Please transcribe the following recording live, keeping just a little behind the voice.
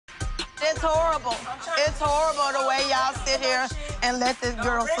It's horrible. It's horrible the way y'all sit here and let this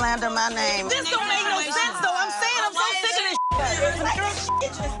girl slander my name. This don't make no sense, though. I'm saying I'm so sick of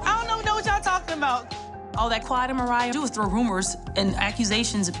this shit. I don't know what y'all talking about. All that Clyde and Mariah do is throw rumors and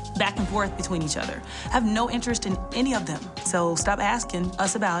accusations back and forth between each other. I have no interest in any of them. So stop asking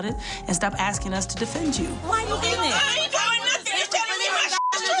us about it and stop asking us to defend you. Why you in it? I ain't doing nothing. It's telling me my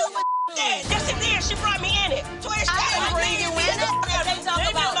shit. Yes, it did. She brought me in it. Toya, I didn't bring you in it. They talk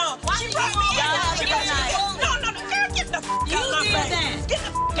about why she brought me in it. She brought me in it. No, girl, get the f*** out my face. Get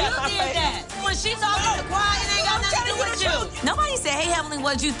the f*** out my face. When she talking to Clyde, it ain't got nothing to do with you. Nobody said, hey, Heavenly,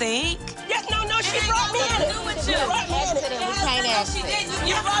 what'd you think? Yes, no, she brought me in it. She brought me in it. We can't ask them.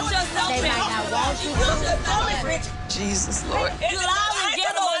 You brought yourself in. They might not want you. Jesus, Lord. You lie and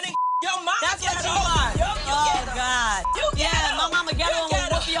ghetto. Your mama That's what ghetto. you are. Oh, God. You Yeah, my mama ghetto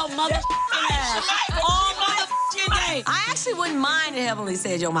will whoop your motherfucking ass. All motherfucking day. I actually wouldn't mind if Heavenly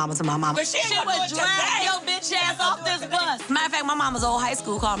said your mama to my mama. But she would drag your bitch ass off this bus. Matter of fact, my mama's old high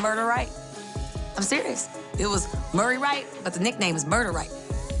school called Murder Right. I'm serious. It was Murray Wright, but the nickname is Murder Right.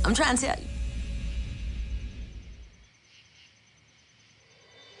 I'm trying to tell you.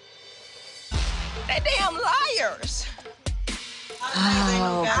 They damn liars.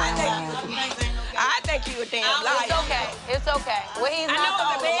 Oh, I think you a damn liar. It's okay. It's okay. Well, he's I not know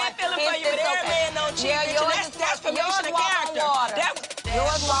the it's a only bad one. feeling for you, but every man don't cheat. Yeah, That's formation of character.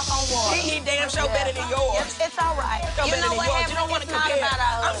 Yours walk on water. He damn sure better than yours. It's all right. You know what yours. You don't want to It's not compare. about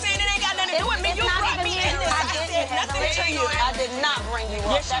our I'm saying it ain't got nothing to do with me. You brought me in this. I said nothing to you. I did not bring you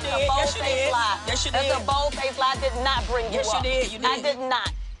up. Yes, you That's did. a bold-faced lie. Yes, you That's did. a bold-faced lie. I did not bring you up. Yes, you did. You did. I did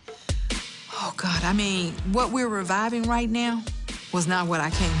not. Oh, God, I mean, what we're reviving right now was not what I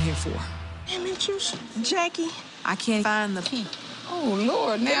came here for. Damn it, you, Jackie. I can't find the key. Oh,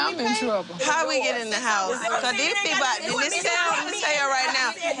 Lord, now I'm in trouble. How we get in the house? Because these people, this tell right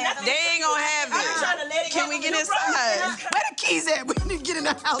now, they ain't gonna have it. Can we get inside? Where the keys at? We need to get in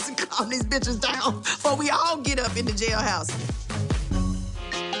the house and calm these bitches down before we all get up in the jailhouse.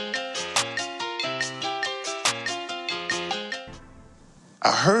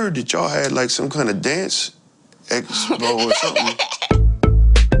 I heard that y'all had like some kind of dance expo or something.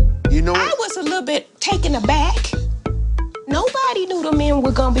 You know what? I was a little bit taken aback. Nobody knew the men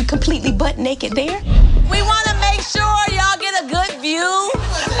were gonna be completely butt naked there. We want to make sure y'all get a good view.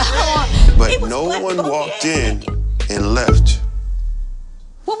 But no one walked in and left.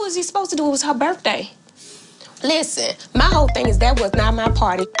 What was he supposed to do? It was her birthday. Listen, my whole thing is that was not my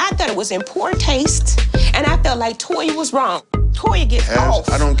party. I thought it was in poor taste, and I felt like Toya was wrong. Toya gets off.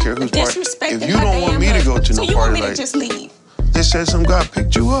 I don't care who's party. Disrespecting If you don't want me to go to no so you want party me to like, just leave? they said some guy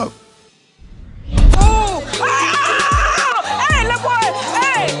picked you up. Oh! Hey, little boy!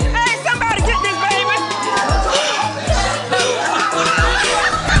 Hey, somebody get this baby!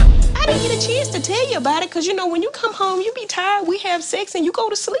 I didn't get a chance to tell you about it, because, you know, when you come home, you be tired, we have sex, and you go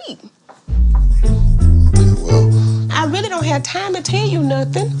to sleep. Well, I really don't have time to tell you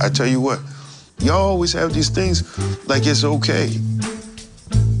nothing. I tell you what, y'all always have these things like it's okay.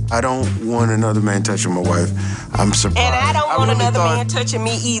 I don't want another man touching my wife. I'm surprised. And I don't want really another thought- man touching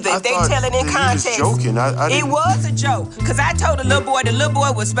me either. I If they thought tell it in he was context. joking. I It didn't- was a joke. Because I told the little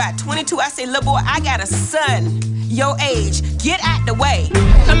boy was about 22. I said, little boy, I got a son your age. Get out the way.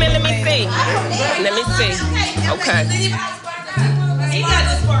 Come here, let me see. Let me see. Okay.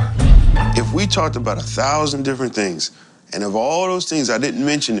 If we talked about 1,000 different things, and of all those things I didn't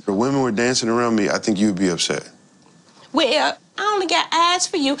mention, if the women were dancing around me, I think you'd be upset. Well, I only got eyes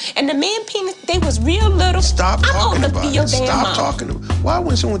for you. And the man penis, they was real little. Stop talking I'm about be your it. damn Stop mama. talking about it. Why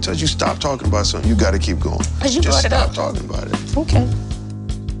when someone tells you stop talking about something, you gotta keep going? 'Cause you Just brought it stop up. talking about it. Okay.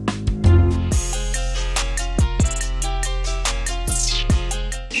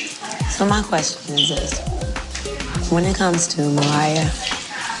 So my question is this. When it comes to Mariah,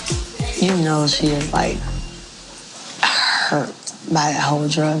 you know she is, like, hurt by that whole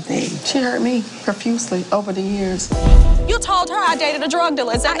drug thing. She hurt me profusely over the years. You told her I dated a drug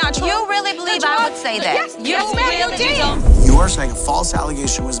dealer. Is that not true? You really believe I would say that? Yes, yes, ma'am, you did. You are saying a false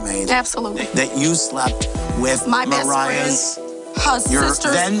allegation was made. Absolutely. That you slept with My best Mariah's, friend, your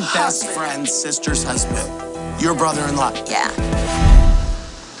sister's then best husband. friend's sister's husband, your brother-in-law. Yeah.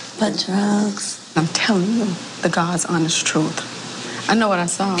 But drugs, I'm telling you the God's honest truth. I know what I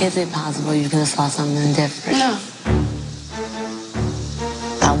saw. is it possible you could have saw something different? No.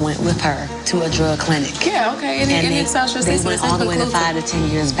 I went with her to a drug clinic. Yeah, okay. And it sounds just they went all the way to 5 to 10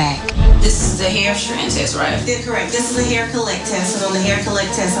 years back. This is a hair strand test, right? Correct. This is a hair collect test, and on the hair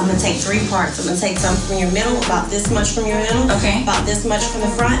collect test, I'm gonna take 3 parts. I'm gonna take some from your middle, about this much from your middle, Okay. about this much from the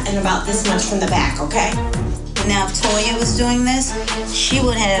front, and about this much from the back, okay? Now, if Toya was doing this, she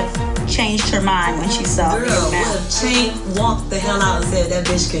would have changed her mind when she saw me. Girl, she walked the hell out and said that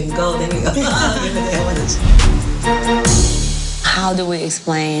bitch couldn't go. Then we go, How do we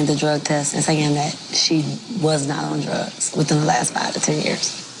explain the drug test and saying that she was not on drugs within the last 5 to 10 years?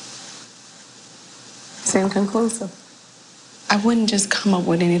 Seem conclusive. I wouldn't just come up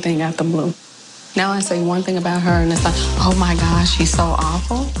with anything out the blue. Now I say one thing about her and it's like, oh my gosh, she's so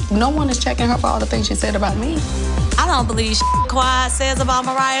awful. No one is checking her for all the things she said about me. I don't believe Quad says about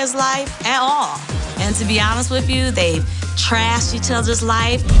Mariah's life at all. And to be honest with you, they've trashed each other's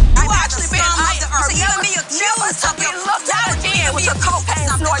life. You actually been so you and me accused of being looked at again with your cocaine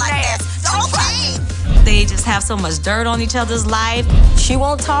snorting ass. Okay. They just have so much dirt on each other's life. She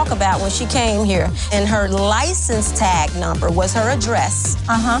won't talk about when she came here, and her license tag number was her address.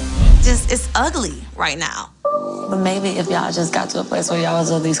 Just, it's ugly right now. But maybe if y'all just got to a place where y'all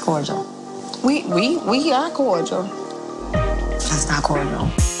was at least cordial. We are cordial. That's not cordial.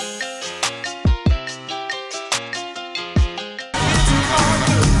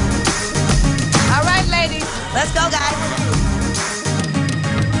 All right, ladies. Let's go, guys.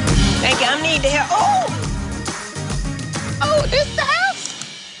 Thank you. I need to hear. Oh, this the house.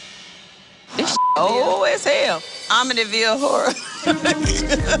 This old as hell. Amityville horror.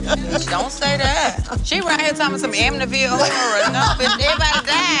 Don't say that. She right here talking some Amityville horror. No, bitch, everybody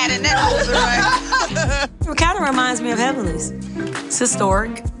died in that movie, right? It kind of reminds me of Heavenly's. It's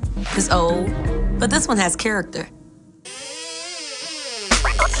historic, it's old, but this one has character.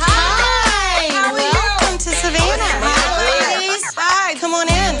 Hi. How are you? Welcome to Savannah. Hi, ladies. Hi. Come on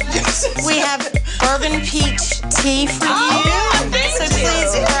in. We have bourbon peach tea for you. So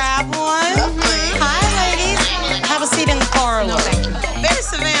please grab one. Hi, ladies. Have a seat in the parlor. Very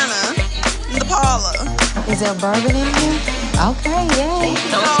Savannah in the parlor. Is there bourbon in here? Okay, yay.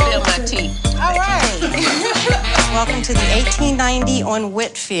 Don't spill my tea. All right. Welcome to the 1890 on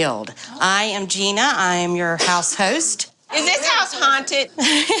Whitfield. I am Gina. I am your house host. Is this house haunted?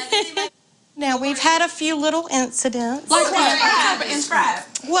 Now, we've had a few little incidents. Like what? Inscribe.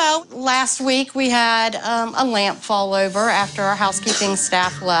 Well, last week we had a lamp fall over after our housekeeping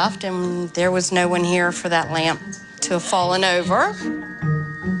staff left, and there was no one here for that lamp to have fallen over.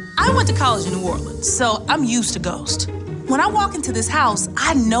 I went to college in New Orleans, so I'm used to ghosts. When I walk into this house,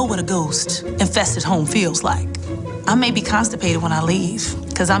 I know what a ghost-infested home feels like. I may be constipated when I leave,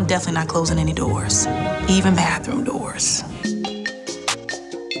 because I'm definitely not closing any doors, even bathroom doors.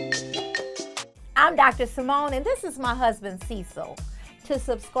 I'm Dr. Simone, and this is my husband, Cecil. To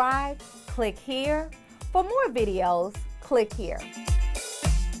subscribe, click here. For more videos, click here.